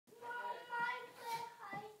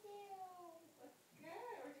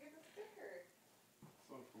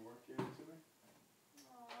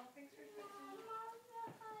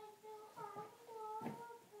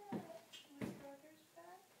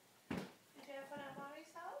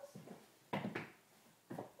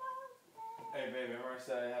Hey, remember I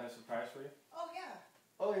said I had a surprise for you? Oh, yeah.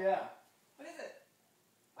 Oh, yeah. What is it?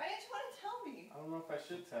 Why didn't you want to tell me? I don't know if I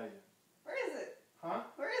should tell you. Where is it? Huh?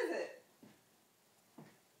 Where is it?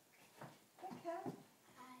 Hi, Kat.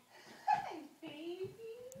 Hi. Hi,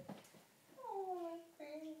 baby. Oh, my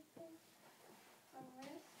baby. I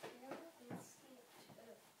miss you.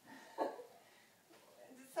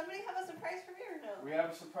 Did somebody have a surprise for me or no? We have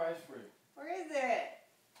a surprise for you. Where is it?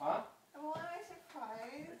 Huh? I want my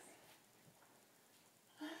surprise.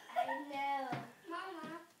 I know.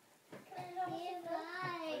 Mama. Can I have a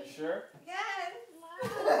surprise? Are you sure? Yes.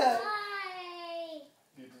 Why?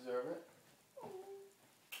 Do you deserve it?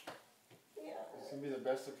 Yeah. It's going to be the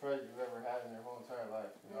best surprise you've ever had in your whole entire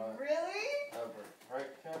life. You know that? Really? Ever.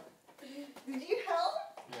 Right, Kat? Did you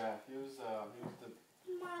help? Yeah, he was the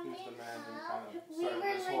Mommy, man who how? kind of We started were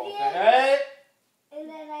this whole looking thing. at- Hey! And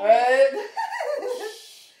then I. Hey!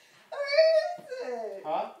 Where is it?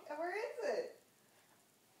 Huh? Where is it?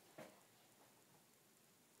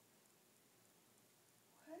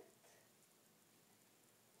 What?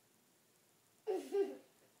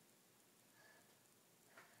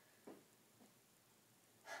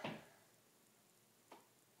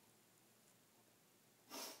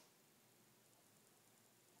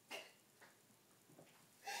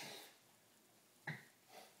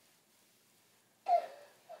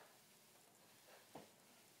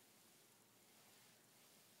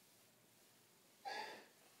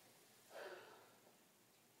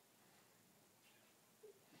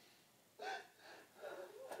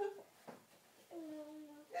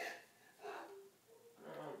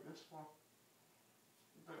 This one.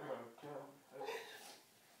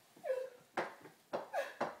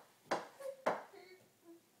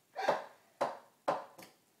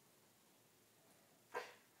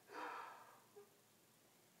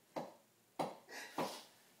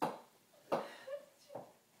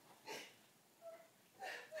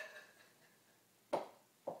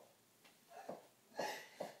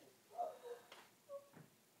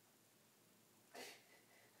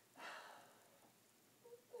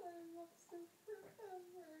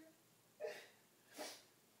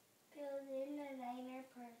 It was in the Niner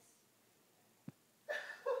purse.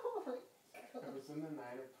 Oh my God. It was in the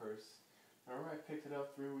Niner purse. Remember I picked it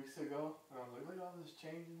up 3 weeks ago? And I was like, look at all this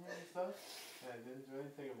change in here and stuff. And I didn't do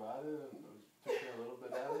anything about it. And I was picking a little bit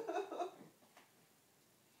at it.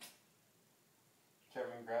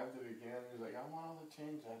 Kevin grabbed it again. He was like, I want all the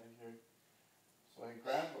change out of here. So I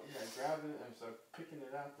grabbed it and started picking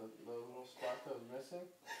it out, the little spot that was missing.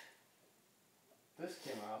 This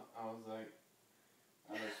came out. I was like,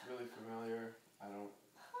 oh, it's really familiar. I don't,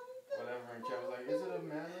 whatever. And Kevin was like, is it a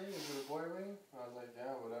man ring? Is it a boy ring? I was like,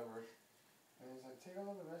 yeah, whatever. And he's like, take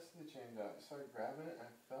all the rest of the change out. I started grabbing it. I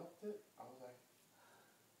felt it. I was like,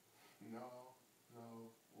 no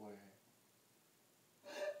way.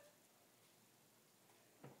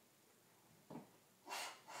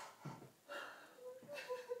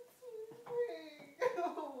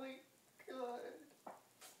 Oh my God.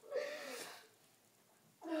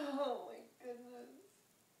 Oh my goodness.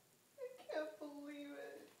 I can't believe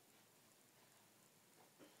it.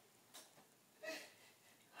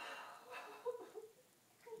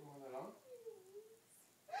 You want it on?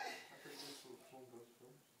 I think this one goes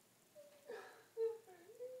first.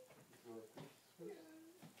 Go like this first.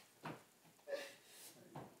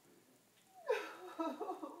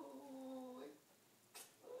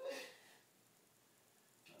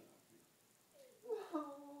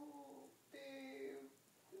 Oh, babe.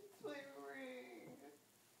 It's my ring.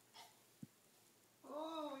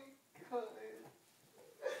 Oh my God.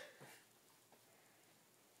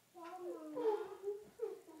 Mama. I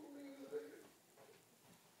can't believe it.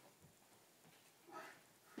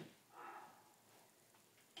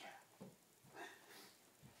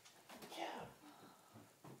 Yeah.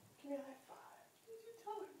 Give me a high five. Did you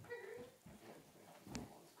tell your parents?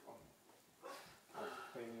 I was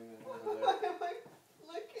cleaning it Why over there. am I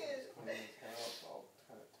looking? Just cleaning his hair up, all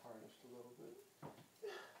kind of tarnished a little bit. Took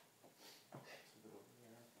it over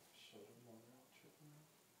there, showed him more out, tripping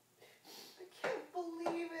out. I can't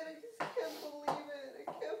believe it. I just can't believe it. I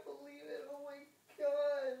can't believe it. Oh my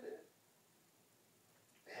God.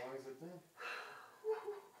 How long has it been?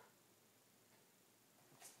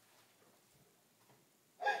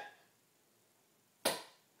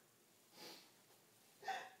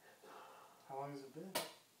 How long has it been?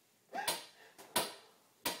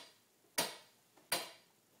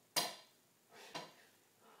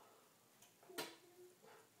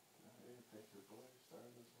 I didn't think your boy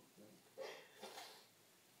started this whole thing.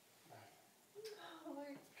 Oh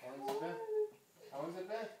my How long's it been? God. How long's it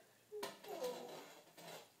been? Oh.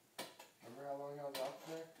 Remember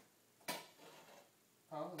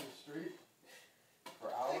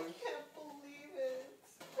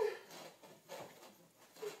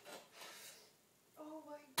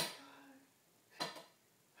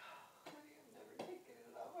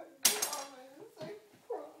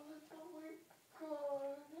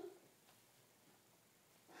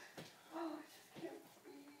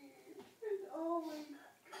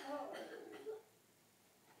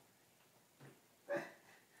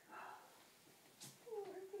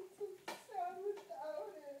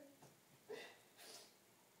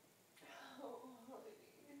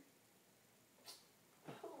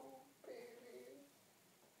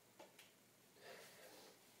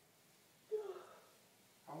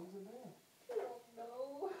long's it been? I don't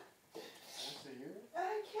know. Once a year?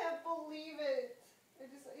 I can't believe it. I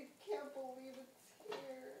can't believe it's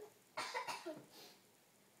here.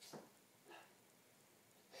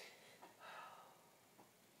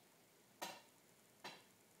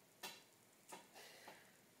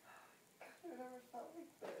 I've never felt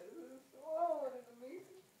like this. Oh, what an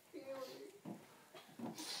amazing feeling.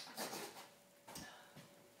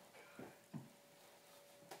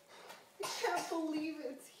 I can't believe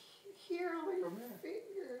it's here on my Come here.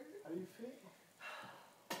 finger. How do you feel?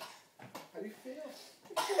 How do you feel?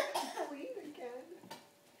 I can't bleed again.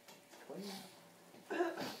 Clean.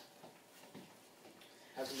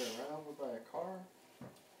 Hasn't been run over by a car.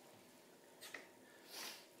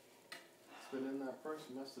 It's been in that purse.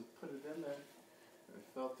 You must have put it in there. And it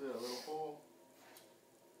fell through a little hole.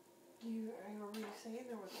 I remember you saying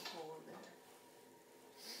there was a hole in there.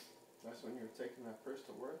 That's when you were taking that purse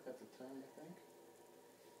to work at the time, I think.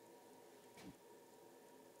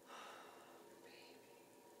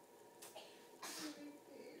 Baby.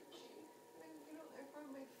 And I run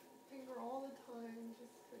my finger all the time,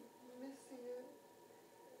 just like missing it.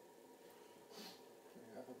 You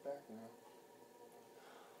have it back now.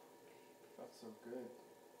 Felt so good.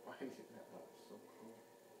 Why did that? That was so cool.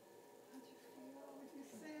 How'd you feel? What'd you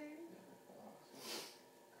say? Yeah, awesome.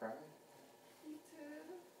 Cry? You did.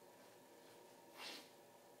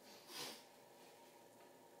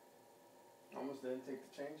 Almost didn't take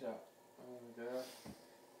the change out. Oh my god.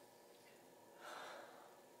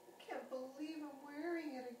 I can't believe I'm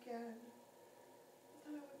wearing it again. I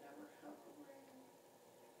thought I would never have a ring.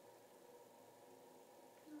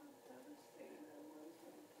 I'm devastated.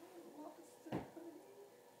 I lost it, honey.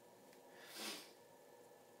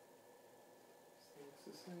 Still looks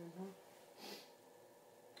the same, huh?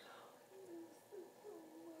 I miss it so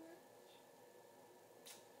much.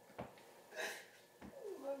 I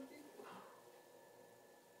love you.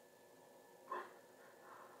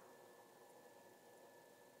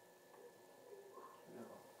 No.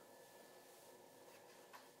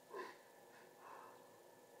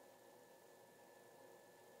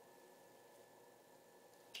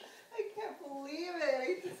 I can't believe it.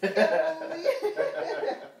 I just can't believe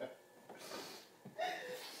it.